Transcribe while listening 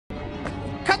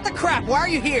Cut the crap! Why are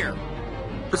you here?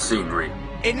 The scenery.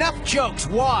 Enough jokes,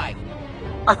 why?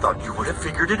 I thought you would have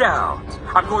figured it out.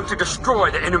 I'm going to destroy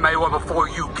the Inumewa before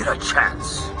you get a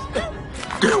chance.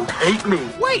 Don't hate me.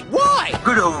 Wait, why?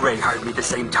 Good old Ray hired me the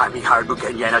same time he hired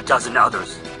Bukenya and a dozen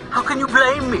others. How can you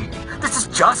blame me? This is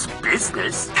just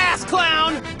business. Ass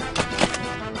clown!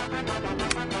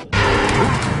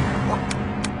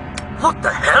 What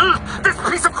the hell? This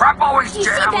piece of crap always You see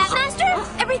jams. that,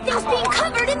 Master? Everything's being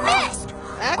covered in mist.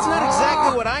 That's not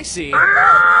exactly what I see.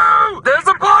 Ew! There's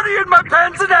a body in my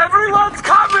pants and everyone's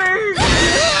coming!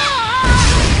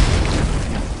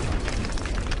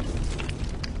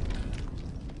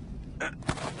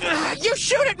 You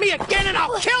shoot at me again and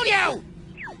I'll kill you!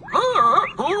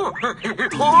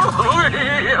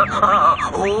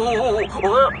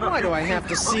 Why do I have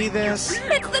to see this?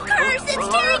 It's the curse. It's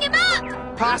tearing him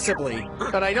up. Possibly,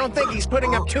 but I don't think he's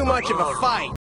putting up too much of a fight.